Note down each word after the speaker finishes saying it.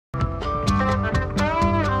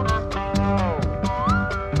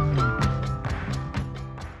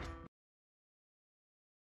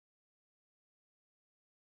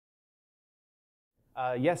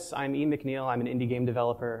Yes, I'm McNeill. I'm an indie game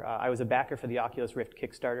developer. I was a backer for the Oculus Rift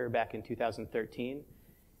Kickstarter back in 2013.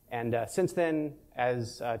 And since then,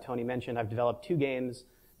 as Tony mentioned, I've developed 2 games.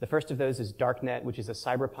 The first of those is Darknet, which is a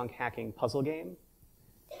cyberpunk hacking puzzle game.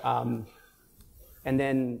 And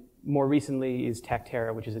then more recently is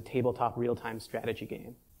Tactera, which is a tabletop real-time strategy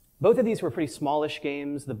game. Both of these were pretty smallish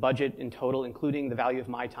games. The budget in total, including the value of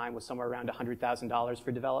my time, was somewhere around $100,000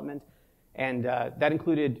 for development. And that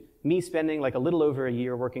included me spending like a little over a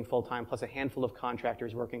year working full-time, plus a handful of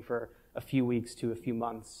contractors working for a few weeks to a few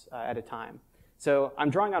months at a time. So I'm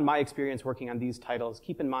drawing on my experience working on these titles.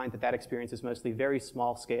 Keep in mind that that experience is mostly very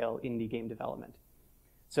small-scale indie game development.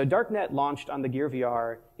 So Darknet launched on the Gear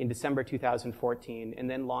VR in December 2014, and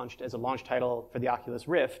then launched as a launch title for the Oculus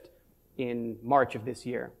Rift in March of this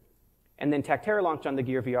year. And then Tactera launched on the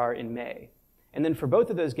Gear VR in May. And then for both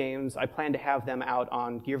of those games, I plan to have them out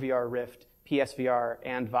on Gear VR, Rift, PSVR,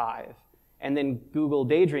 and Vive. And then Google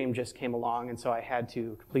Daydream just came along, and so I had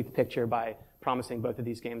to complete the picture by promising both of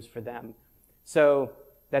these games for them. So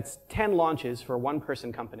that's 10 launches for a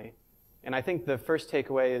one-person company. And I think the first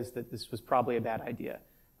takeaway is that this was probably a bad idea.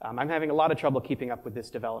 I'm having a lot of trouble keeping up with this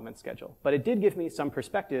development schedule. But it did give me some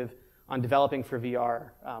perspective on developing for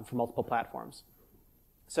VR for multiple platforms.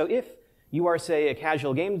 So if you are, say, a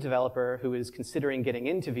casual game developer who is considering getting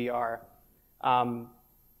into VR,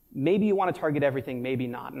 maybe you want to target everything, maybe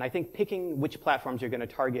not. And I think picking which platforms you're going to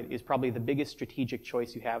target is probably the biggest strategic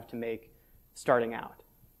choice you have to make starting out.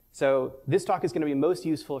 So this talk is going to be most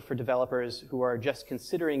useful for developers who are just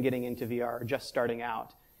considering getting into VR or just starting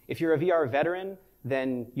out. If you're a VR veteran,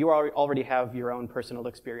 then you already have your own personal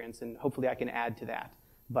experience, and hopefully I can add to that.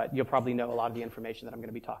 But you'll probably know a lot of the information that I'm going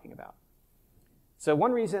to be talking about. So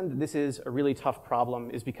one reason that this is a really tough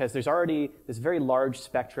problem is because there's already this very large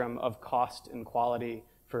spectrum of cost and quality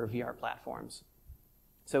for VR platforms.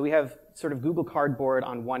 So we have sort of Google Cardboard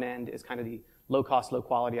on one end as kind of the low-cost,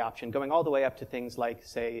 low-quality option, going all the way up to things like,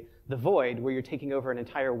 say, The Void, where you're taking over an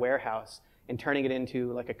entire warehouse and turning it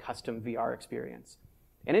into like a custom VR experience.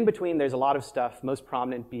 And in between, there's a lot of stuff, most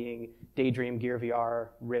prominent being Daydream, Gear VR,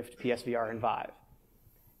 Rift, PSVR, and Vive.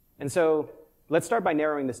 And so let's start by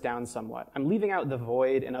narrowing this down somewhat. I'm leaving out The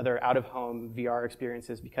Void and other out-of-home VR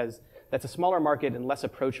experiences because that's a smaller market and less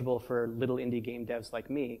approachable for little indie game devs like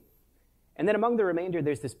me. And then among the remainder,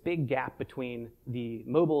 there's this big gap between the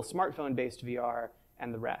mobile smartphone-based VR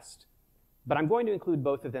and the rest. But I'm going to include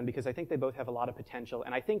both of them because I think they both have a lot of potential,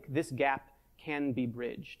 and I think this gap can be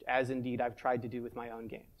bridged, as indeed I've tried to do with my own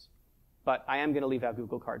games. But I am going to leave out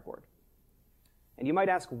Google Cardboard. And you might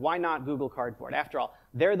ask, why not Google Cardboard? After all,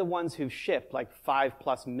 they're the ones who've shipped like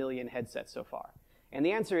 5+ million headsets so far. And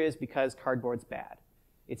the answer is because Cardboard's bad.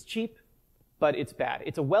 It's cheap, but it's bad.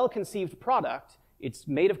 It's a well-conceived product. It's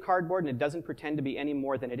made of cardboard, and it doesn't pretend to be any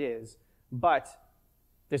more than it is. But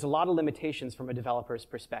there's a lot of limitations from a developer's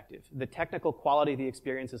perspective. The technical quality of the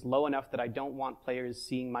experience is low enough that I don't want players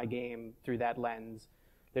seeing my game through that lens.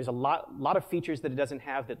 There's a lot of features that it doesn't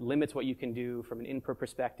have that limits what you can do from an input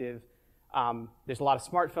perspective. There's a lot of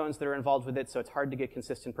smartphones that are involved with it, so it's hard to get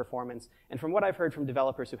consistent performance. And from what I've heard from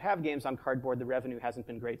developers who have games on Cardboard, the revenue hasn't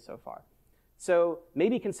been great so far. So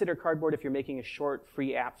maybe consider Cardboard if you're making a short,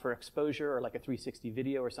 free app for exposure or like a 360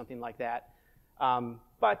 video or something like that.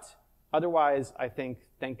 But otherwise, I think,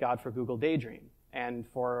 thank God for Google Daydream and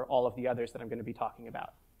for all of the others that I'm going to be talking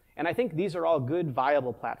about. And I think these are all good,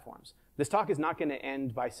 viable platforms. This talk is not going to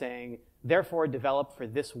end by saying, therefore, develop for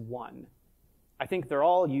this one. I think they're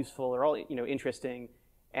all useful, they're all interesting,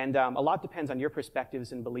 and a lot depends on your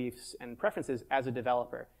perspectives and beliefs and preferences as a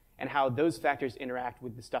developer and how those factors interact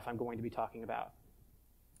with the stuff I'm going to be talking about.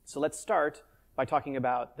 So let's start by talking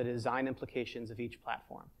about the design implications of each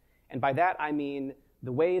platform. And by that, I mean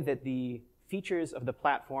the way that the features of the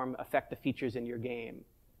platform affect the features in your game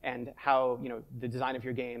and how the design of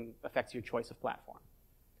your game affects your choice of platform.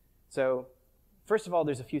 So first of all,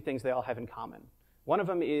 there's a few things they all have in common. One of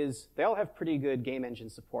them is they all have pretty good game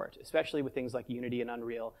engine support, especially with things like Unity and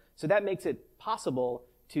Unreal. So that makes it possible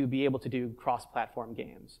to be able to do cross-platform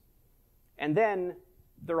games. And then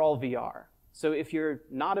they're all VR. So if you're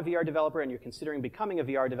not a VR developer and you're considering becoming a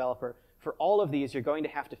VR developer, for all of these, you're going to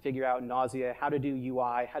have to figure out nausea, how to do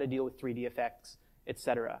UI, how to deal with 3D effects,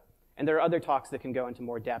 etc. And there are other talks that can go into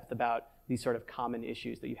more depth about these sort of common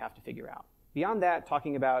issues that you have to figure out. Beyond that,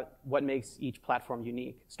 talking about what makes each platform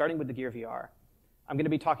unique, starting with the Gear VR, I'm going to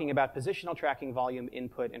be talking about positional tracking, volume,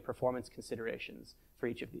 input, and performance considerations for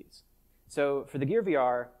each of these. So for the Gear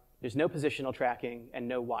VR, there's no positional tracking and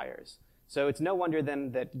no wires. So it's no wonder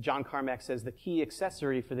then that John Carmack says the key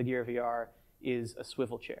accessory for the Gear VR is a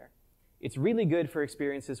swivel chair. It's really good for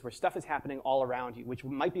experiences where stuff is happening all around you, which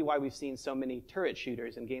might be why we've seen so many turret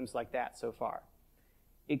shooters and games like that so far.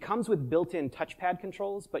 It comes with built-in touchpad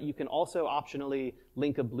controls, but you can also optionally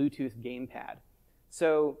link a Bluetooth gamepad.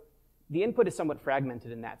 So the input is somewhat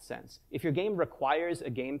fragmented in that sense. If your game requires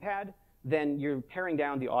a gamepad, then you're paring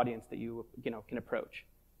down the audience that you can approach.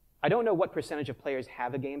 I don't know what percentage of players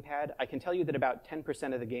have a gamepad. I can tell you that about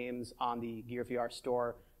 10% of the games on the Gear VR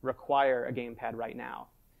store require a gamepad right now.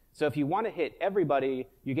 So if you want to hit everybody,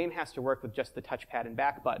 your game has to work with just the touchpad and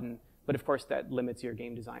back button, but of course that limits your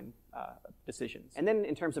game design decisions. And then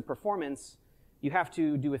in terms of performance, you have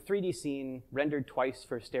to do a 3D scene rendered twice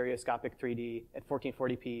for stereoscopic 3D at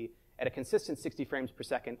 1440p at a consistent 60 frames per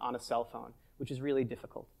second on a cell phone, which is really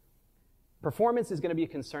difficult. Performance is going to be a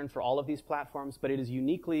concern for all of these platforms, but it is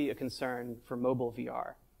uniquely a concern for mobile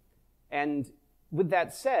VR. And with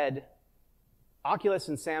that said, Oculus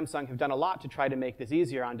and Samsung have done a lot to try to make this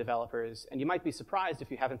easier on developers, and you might be surprised if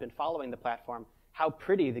you haven't been following the platform how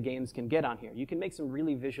pretty the games can get on here. You can make some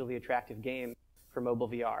really visually attractive games for mobile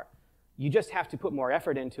VR. You just have to put more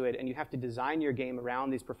effort into it, and you have to design your game around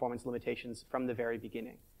these performance limitations from the very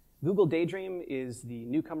beginning. Google Daydream is the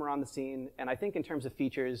newcomer on the scene, and I think in terms of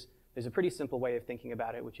features, there's a pretty simple way of thinking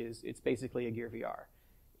about it, which is it's basically a Gear VR.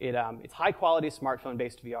 It's high-quality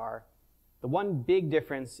smartphone-based VR. The one big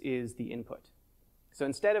difference is the input. So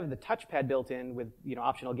instead of the touchpad built in with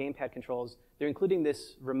optional gamepad controls, they're including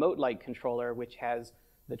this remote-like controller, which has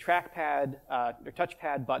the trackpad or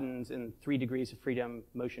touchpad buttons and 3 degrees of freedom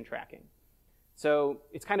motion tracking. So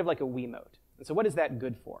it's kind of like a Wiimote. And so what is that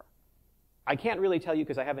good for? I can't really tell you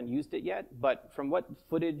because I haven't used it yet, but from what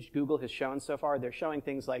footage Google has shown so far, they're showing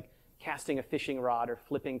things like casting a fishing rod or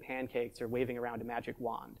flipping pancakes or waving around a magic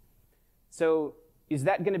wand. So is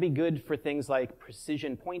that going to be good for things like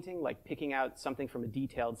precision pointing, like picking out something from a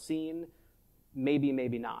detailed scene? Maybe,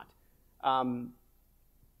 maybe not.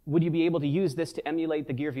 Would you be able to use this to emulate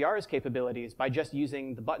the Gear VR's capabilities by just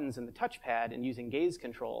using the buttons and the touchpad and using gaze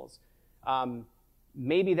controls?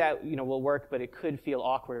 Maybe that will work, but it could feel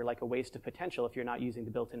awkward or like a waste of potential if you're not using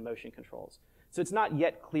the built-in motion controls. So it's not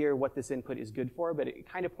yet clear what this input is good for, but it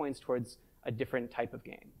kind of points towards a different type of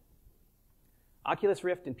game. Oculus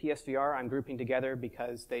Rift and PSVR I'm grouping together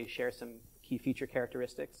because they share some key feature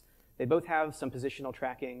characteristics. They both have some positional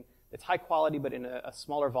tracking that's high quality, but in a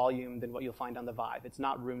smaller volume than what you'll find on the Vive. It's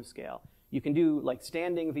not room scale. You can do like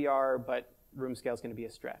standing VR, but room scale is going to be a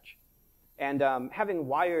stretch. And having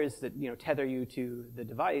wires that tether you to the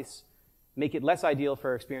device make it less ideal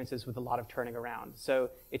for experiences with a lot of turning around. So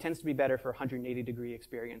it tends to be better for 180-degree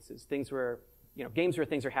experiences, things where games where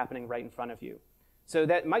things are happening right in front of you. So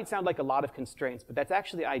that might sound like a lot of constraints, but that's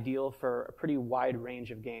actually ideal for a pretty wide range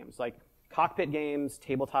of games, like cockpit games,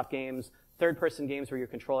 tabletop games, third-person games where you're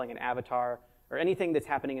controlling an avatar, or anything that's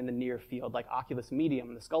happening in the near field, like Oculus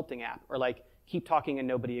Medium, the sculpting app, or like Keep Talking and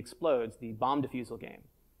Nobody Explodes, the bomb defusal game.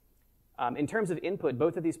 In terms of input,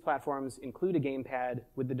 both of these platforms include a gamepad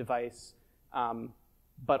with the device,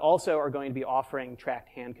 but also are going to be offering tracked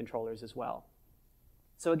hand controllers as well.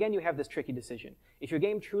 So again, you have this tricky decision. If your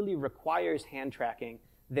game truly requires hand tracking,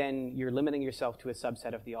 then you're limiting yourself to a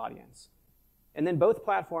subset of the audience. And then both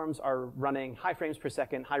platforms are running high frames per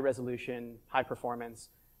second, high resolution, high performance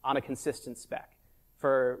on a consistent spec.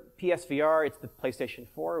 For PSVR, it's the PlayStation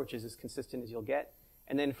 4, which is as consistent as you'll get.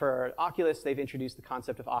 And then for Oculus, they've introduced the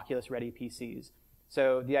concept of Oculus-ready PCs.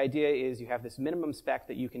 So the idea is you have this minimum spec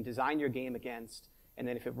that you can design your game against, and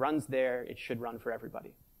then if it runs there, it should run for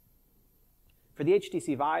everybody. For the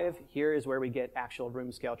HTC Vive, here is where we get actual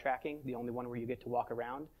room scale tracking, the only one where you get to walk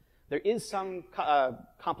around. There is some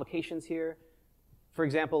complications here. For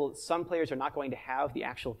example, some players are not going to have the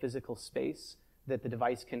actual physical space that the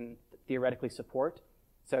device can theoretically support.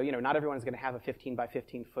 So, not everyone's going to have a 15 by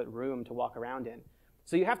 15 foot room to walk around in.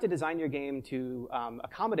 So you have to design your game to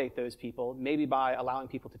accommodate those people, maybe by allowing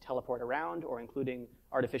people to teleport around or including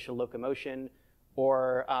artificial locomotion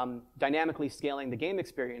or dynamically scaling the game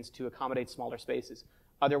experience to accommodate smaller spaces.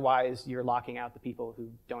 Otherwise, you're locking out the people who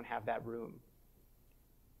don't have that room.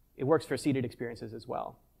 It works for seated experiences as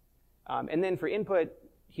well. And then for input,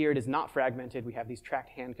 here it is not fragmented. We have these tracked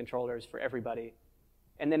hand controllers for everybody.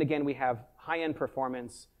 And then again, we have high-end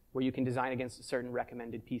performance where you can design against a certain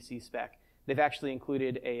recommended PC spec. They've actually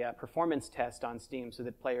included a performance test on Steam so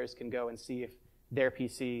that players can go and see if their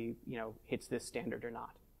PC hits this standard or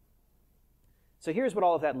not. So here's what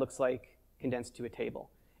all of that looks like condensed to a table.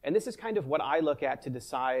 And this is kind of what I look at to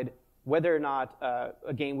decide whether or not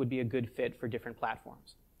a game would be a good fit for different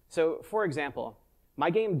platforms. So for example, my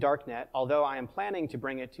game Darknet, although I am planning to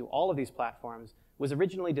bring it to all of these platforms, was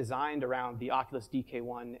originally designed around the Oculus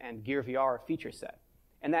DK1 and Gear VR feature set.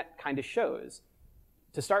 And that kind of shows.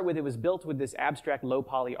 To start with, it was built with this abstract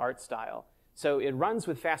low-poly art style. So it runs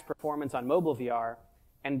with fast performance on mobile VR,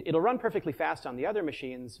 and it'll run perfectly fast on the other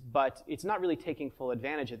machines, but it's not really taking full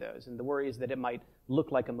advantage of those. And the worry is that it might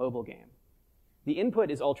look like a mobile game. The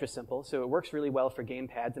input is ultra simple, so it works really well for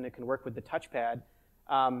gamepads, and it can work with the touchpad.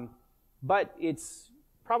 But it's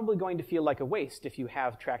probably going to feel like a waste if you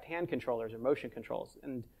have tracked hand controllers or motion controls.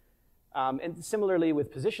 And similarly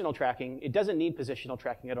with positional tracking, it doesn't need positional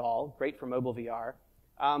tracking at all, great for mobile VR,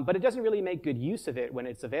 but it doesn't really make good use of it when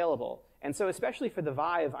it's available. And so especially for the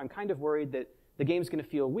Vive, I'm kind of worried that the game's going to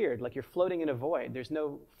feel weird, like you're floating in a void. There's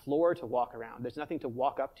no floor to walk around. There's nothing to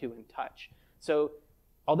walk up to and touch. So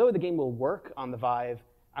although the game will work on the Vive,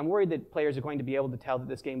 I'm worried that players are going to be able to tell that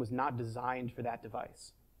this game was not designed for that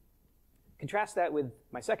device. Contrast that with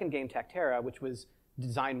my second game, Tactera, which was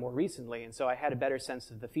designed more recently, and so I had a better sense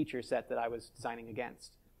of the feature set that I was designing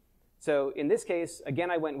against. So in this case, again,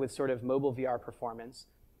 I went with sort of mobile VR performance.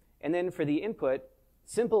 And then for the input,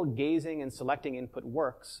 simple gazing and selecting input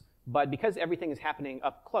works, but because everything is happening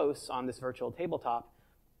up close on this virtual tabletop,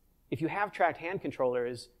 if you have tracked hand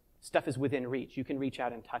controllers, stuff is within reach. You can reach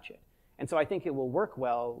out and touch it. And so I think it will work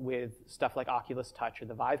well with stuff like Oculus Touch or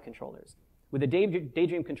the Vive controllers. With the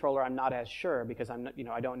Daydream controller, I'm not as sure because I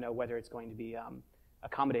don't know whether it's going to be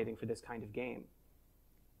accommodating for this kind of game.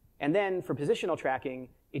 And then for positional tracking,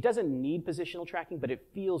 it doesn't need positional tracking, but it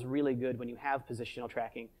feels really good when you have positional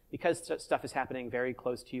tracking because stuff is happening very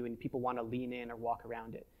close to you and people want to lean in or walk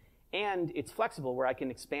around it. And it's flexible where I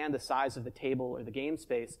can expand the size of the table or the game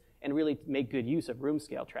space and really make good use of room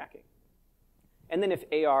scale tracking. And then if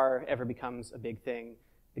AR ever becomes a big thing,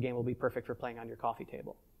 the game will be perfect for playing on your coffee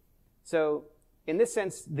table. So in this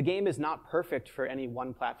sense, the game is not perfect for any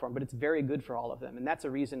one platform, but it's very good for all of them. And that's a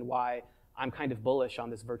reason why I'm kind of bullish on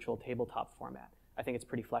this virtual tabletop format. I think it's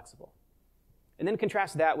pretty flexible. And then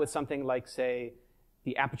contrast that with something like, say,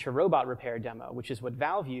 the Aperture Robot Repair demo, which is what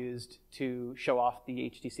Valve used to show off the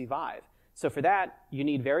HTC Vive. So for that, you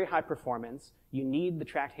need very high performance, you need the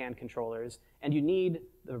tracked hand controllers, and you need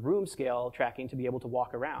the room scale tracking to be able to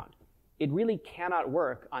walk around. It really cannot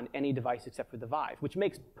work on any device except for the Vive, which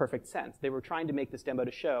makes perfect sense. They were trying to make this demo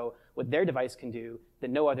to show what their device can do that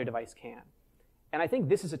no other device can. And I think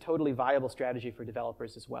this is a totally viable strategy for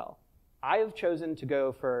developers as well. I have chosen to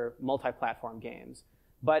go for multi-platform games,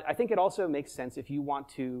 but I think it also makes sense if you want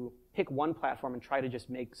to pick one platform and try to just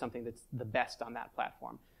make something that's the best on that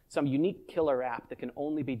platform. Some unique killer app that can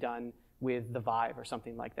only be done with the Vive or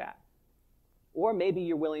something like that. Or maybe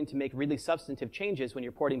you're willing to make really substantive changes when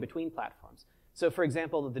you're porting between platforms. So for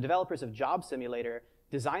example, the developers of Job Simulator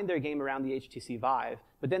designed their game around the HTC Vive,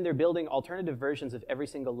 but then they're building alternative versions of every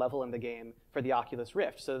single level in the game for the Oculus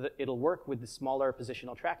Rift so that it'll work with the smaller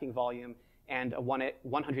positional tracking volume and a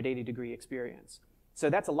 180-degree experience. So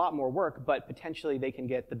that's a lot more work, but potentially they can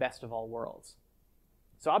get the best of all worlds.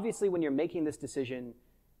 So obviously when you're making this decision,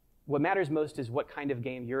 what matters most is what kind of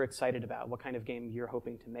game you're excited about, what kind of game you're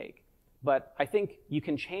hoping to make. But I think you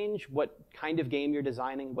can change what kind of game you're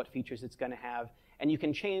designing, what features it's going to have, and you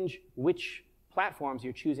can change which platforms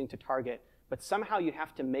you're choosing to target, but somehow you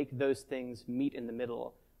have to make those things meet in the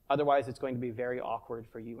middle. Otherwise, it's going to be very awkward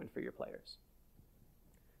for you and for your players.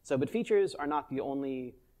 So, but features are not the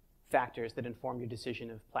only factors that inform your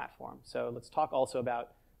decision of platform. So let's talk also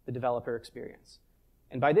about the developer experience.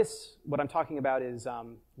 And by this, what I'm talking about is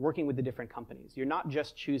working with the different companies. You're not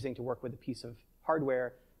just choosing to work with a piece of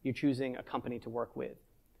hardware, you're choosing a company to work with.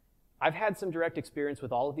 I've had some direct experience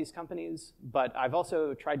with all of these companies, but I've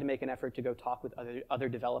also tried to make an effort to go talk with other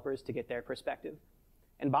developers to get their perspective.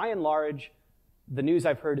 And by and large, the news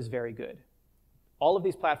I've heard is very good. All of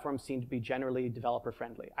these platforms seem to be generally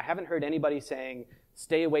developer-friendly. I haven't heard anybody saying,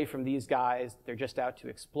 stay away from these guys, they're just out to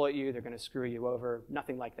exploit you, they're going to screw you over,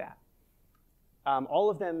 nothing like that. All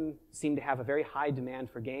of them seem to have a very high demand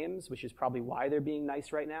for games, which is probably why they're being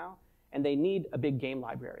nice right now. And they need a big game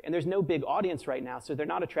library. And there's no big audience right now, so they're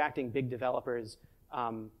not attracting big developers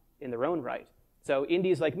in their own right. So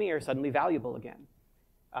indies like me are suddenly valuable again.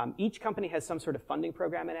 Each company has some sort of funding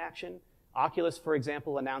program in action. Oculus, for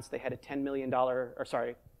example, announced they had a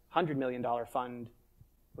 $100 million fund.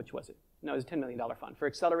 Which was it? No, it was a $10 million fund for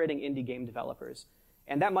accelerating indie game developers.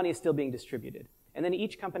 And that money is still being distributed. And then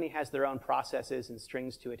each company has their own processes and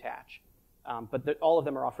strings to attach. But all of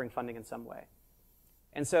them are offering funding in some way.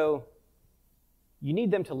 And so you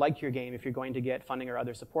need them to like your game if you're going to get funding or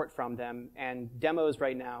other support from them, and demos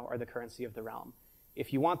right now are the currency of the realm.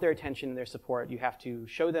 If you want their attention and their support, you have to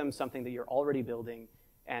show them something that you're already building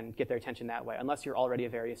and get their attention that way, unless you're already a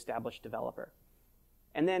very established developer.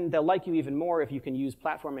 And then they'll like you even more if you can use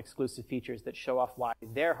platform-exclusive features that show off why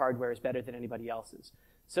their hardware is better than anybody else's.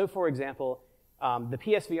 So for example, the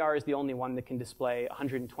PSVR is the only one that can display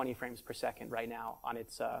 120 frames per second right now on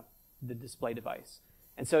its the display device.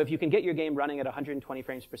 And so if you can get your game running at 120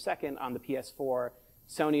 frames per second on the PS4,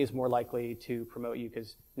 Sony is more likely to promote you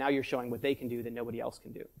because now you're showing what they can do that nobody else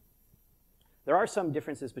can do. There are some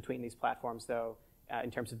differences between these platforms, though,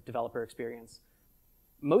 in terms of developer experience.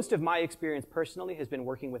 Most of my experience personally has been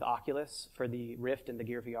working with Oculus for the Rift and the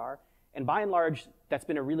Gear VR. And by and large, that's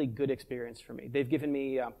been a really good experience for me. They've given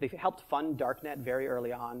me, they've helped fund Darknet very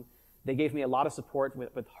early on. They gave me a lot of support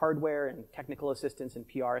with hardware and technical assistance and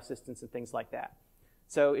PR assistance and things like that.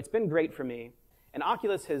 So it's been great for me. And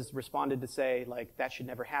Oculus has responded to say, like, that should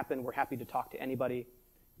never happen. We're happy to talk to anybody.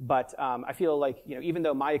 But I feel like, even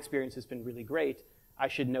though my experience has been really great, I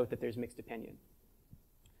should note that there's mixed opinion.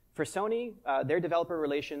 For Sony, their developer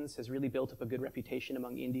relations has really built up a good reputation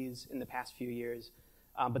among indies in the past few years.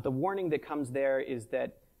 But the warning that comes there is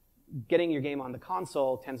that getting your game on the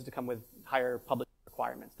console tends to come with higher publishing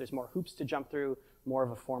requirements. There's more hoops to jump through, more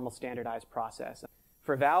of a formal standardized process.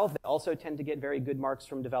 For Valve, they also tend to get very good marks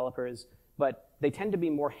from developers, but they tend to be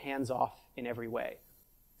more hands-off in every way.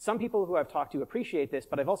 Some people who I've talked to appreciate this,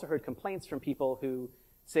 but I've also heard complaints from people who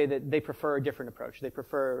say that they prefer a different approach. They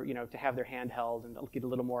prefer, to have their hand held and get a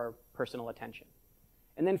little more personal attention.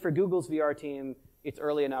 And then for Google's VR team, it's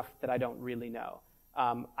early enough that I don't really know.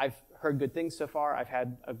 I've heard good things so far. I've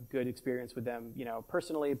had a good experience with them,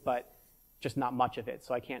 personally, but just not much of it.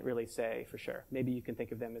 So I can't really say for sure. Maybe you can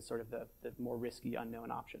think of them as sort of the more risky, unknown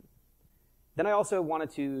option. Then I also wanted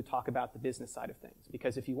to talk about the business side of things,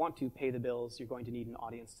 because if you want to pay the bills, you're going to need an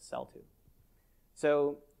audience to sell to.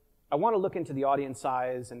 So I want to look into the audience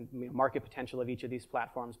size and market potential of each of these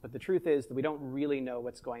platforms, but the truth is that we don't really know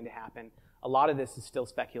what's going to happen. A lot of this is still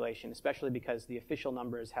speculation, especially because the official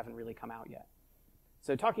numbers haven't really come out yet.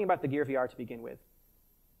 So talking about the Gear VR to begin with,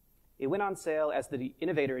 it went on sale as the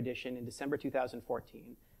Innovator Edition in December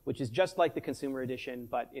 2014, which is just like the Consumer Edition,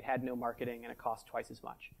 but it had no marketing and it cost twice as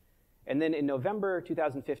much. And then in November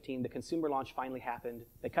 2015, the consumer launch finally happened.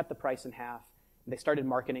 They cut the price in half, and they started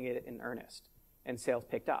marketing it in earnest, and sales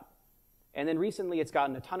picked up. And then recently, it's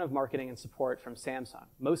gotten a ton of marketing and support from Samsung.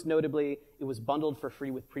 Most notably, it was bundled for free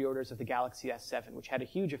with pre-orders of the Galaxy S7, which had a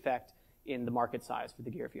huge effect in the market size for the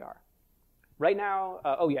Gear VR. Right now,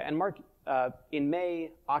 in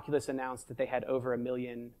May, Oculus announced that they had over 1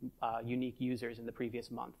 million unique users in the previous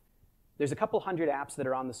month. There's a couple hundred apps that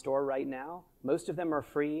are on the store right now. Most of them are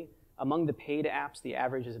free. Among the paid apps, the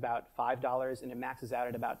average is about $5, and it maxes out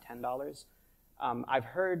at about $10. I've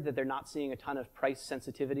heard that they're not seeing a ton of price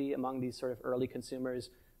sensitivity among these sort of early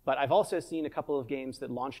consumers, but I've also seen a couple of games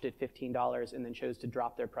that launched at $15 and then chose to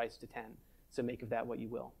drop their price to $10. So make of that what you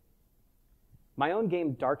will. My own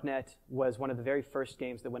game, Darknet, was one of the very first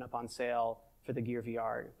games that went up on sale for the Gear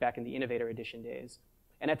VR back in the Innovator Edition days.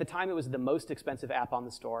 And at the time, it was the most expensive app on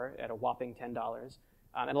the store at a whopping $10.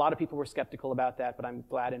 And a lot of people were skeptical about that, but I'm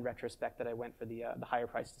glad in retrospect that I went for the higher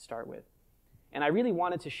price to start with. And I really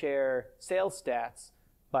wanted to share sales stats,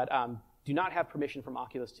 but do not have permission from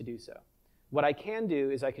Oculus to do so. What I can do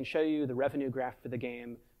is I can show you the revenue graph for the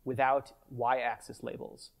game without y-axis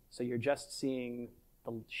labels. So you're just seeing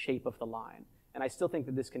the shape of the line. And I still think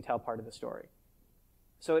that this can tell part of the story.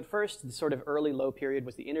 So at first, the sort of early low period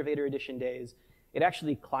was the Innovator Edition days. It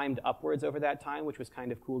actually climbed upwards over that time, which was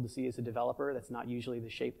kind of cool to see as a developer. That's not usually the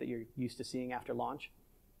shape that you're used to seeing after launch.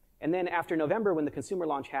 And then after November, when the consumer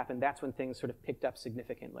launch happened, that's when things sort of picked up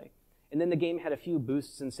significantly. And then the game had a few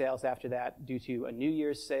boosts in sales after that due to a New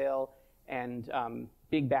Year's sale and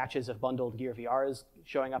big batches of bundled Gear VRs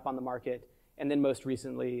showing up on the market. And then most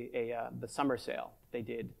recently, the summer sale they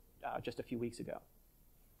did just a few weeks ago.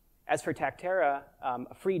 As for Tactera,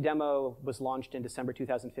 a free demo was launched in December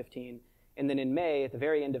 2015. And then in May, at the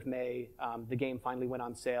very end of May, the game finally went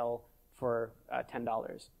on sale for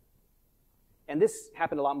 $10. And this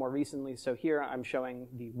happened a lot more recently, so here I'm showing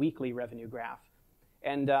the weekly revenue graph.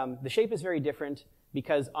 And the shape is very different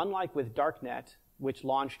because unlike with Darknet, which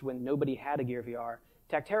launched when nobody had a Gear VR,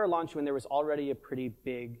 Tactera launched when there was already a pretty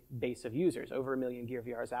big base of users, over 1 million Gear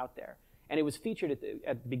VRs out there. And it was featured at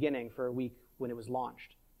the beginning for a week when it was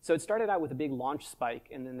launched. So it started out with a big launch spike,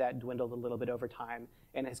 and then that dwindled a little bit over time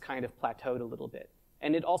and has kind of plateaued a little bit.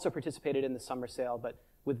 And it also participated in the summer sale, but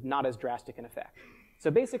with not as drastic an effect. So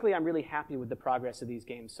basically, I'm really happy with the progress of these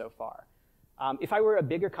games so far. If I were a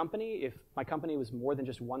bigger company, if my company was more than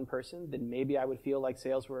just one person, then maybe I would feel like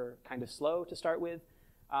sales were kind of slow to start with.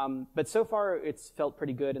 But so far, it's felt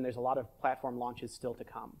pretty good, and there's a lot of platform launches still to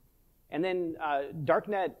come. And then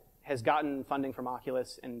Darknet has gotten funding from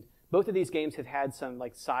Oculus, and both of these games have had some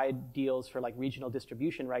side deals for regional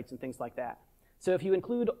distribution rights and things like that. So if you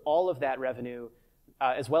include all of that revenue,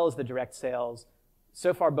 as well as the direct sales,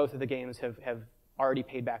 so far both of the games have already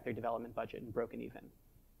paid back their development budget and broken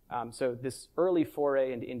even. So this early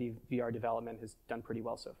foray into indie VR development has done pretty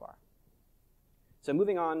well so far. So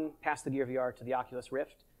moving on past the Gear VR to the Oculus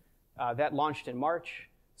Rift, that launched in March.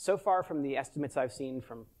 So far from the estimates I've seen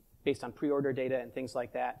based on pre-order data and things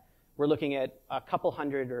like that, we're looking at a couple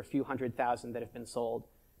hundred or a few 100,000 that have been sold.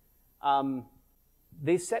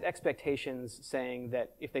 They set expectations saying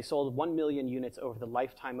that if they sold 1 million units over the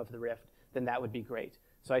lifetime of the Rift, then that would be great.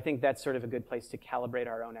 So I think that's sort of a good place to calibrate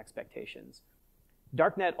our own expectations.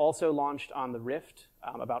 Darknet also launched on the Rift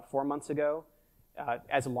about 4 months ago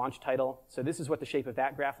as a launch title. So this is what the shape of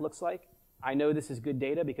that graph looks like. I know this is good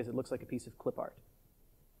data because it looks like a piece of clip art.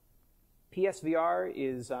 PSVR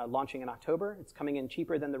is launching in October. It's coming in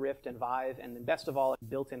cheaper than the Rift and Vive, and then best of all, a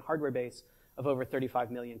built-in hardware base of over 35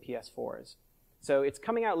 million PS4s. So it's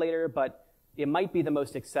coming out later, but it might be the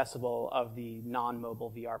most accessible of the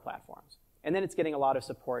non-mobile VR platforms. And then it's getting a lot of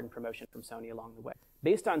support and promotion from Sony along the way.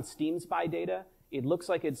 Based on Steam Spy data, it looks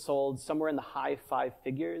like it's sold somewhere in the high 5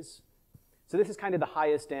 figures. So this is kind of the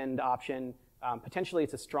highest end option. Potentially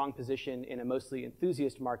it's a strong position in a mostly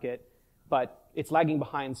enthusiast market, but it's lagging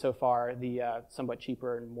behind so far the somewhat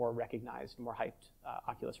cheaper and more recognized, more hyped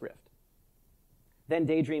Oculus Rift. Then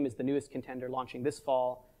Daydream is the newest contender launching this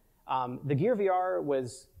fall. The Gear VR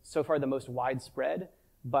was so far the most widespread,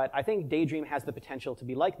 but I think Daydream has the potential to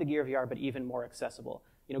be like the Gear VR, but even more accessible.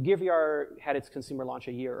 You know, Gear VR had its consumer launch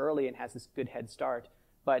a year early and has this good head start,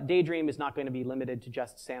 but Daydream is not going to be limited to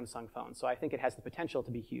just Samsung phones, so I think it has the potential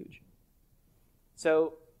to be huge.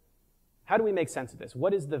 So how do we make sense of this?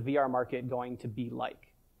 What is the VR market going to be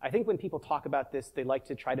like? I think when people talk about this, they like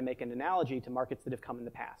to try to make an analogy to markets that have come in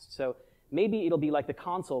the past. So maybe it'll be like the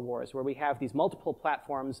console wars, where we have these multiple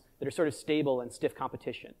platforms that are sort of stable and stiff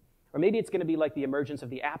competition. Or maybe it's going to be like the emergence of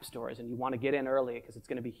the app stores, and you want to get in early because it's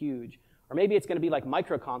going to be huge. Or maybe it's going to be like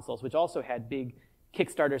micro consoles, which also had big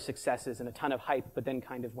Kickstarter successes and a ton of hype, but then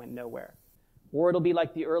kind of went nowhere. Or it'll be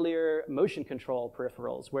like the earlier motion control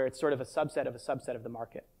peripherals, where it's sort of a subset of the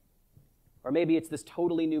market. Or maybe it's this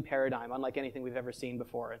totally new paradigm, unlike anything we've ever seen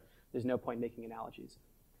before. There's no point making analogies.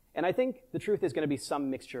 And I think the truth is going to be some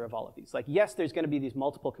mixture of all of these. Like, yes, there's going to be these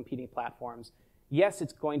multiple competing platforms. Yes,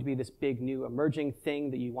 it's going to be this big new emerging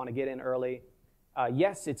thing that you want to get in early.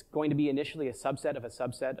 Yes, it's going to be initially a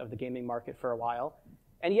subset of the gaming market for a while.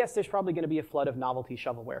 And yes, there's probably going to be a flood of novelty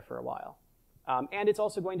shovelware for a while. And it's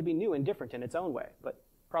also going to be new and different in its own way, but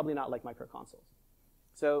probably not like micro consoles.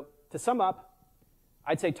 So to sum up,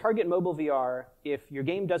 I'd say target mobile VR if your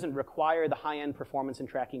game doesn't require the high-end performance and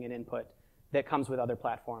tracking and input that comes with other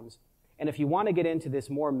platforms. And if you want to get into this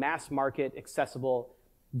more mass market, accessible,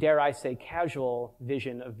 dare I say casual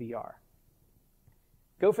vision of VR.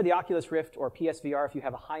 Go for the Oculus Rift or PSVR if you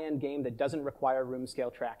have a high-end game that doesn't require room scale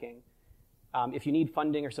tracking, if you need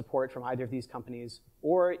funding or support from either of these companies,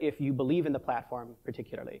 or if you believe in the platform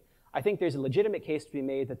particularly. I think there's a legitimate case to be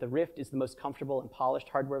made that the Rift is the most comfortable and polished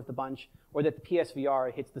hardware of the bunch, or that the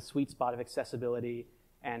PSVR hits the sweet spot of accessibility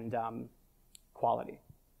and quality.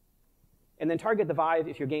 And then target the Vive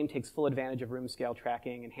if your game takes full advantage of room scale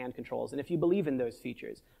tracking and hand controls, and if you believe in those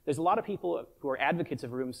features. There's a lot of people who are advocates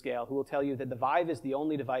of room scale who will tell you that the Vive is the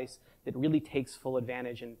only device that really takes full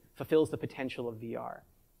advantage and fulfills the potential of VR.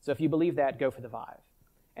 So if you believe that, go for the Vive.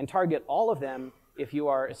 And target all of them if you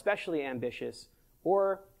are especially ambitious,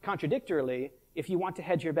 or contradictorily, if you want to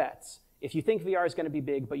hedge your bets. If you think VR is going to be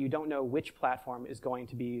big, but you don't know which platform is going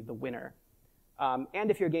to be the winner. And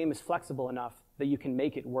if your game is flexible enough that you can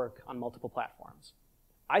make it work on multiple platforms.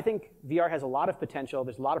 I think VR has a lot of potential.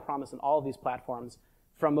 There's a lot of promise in all of these platforms,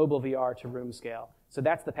 from mobile VR to room scale. So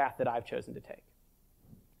that's the path that I've chosen to take.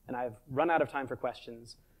 And I've run out of time for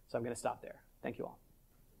questions, so I'm going to stop there. Thank you all.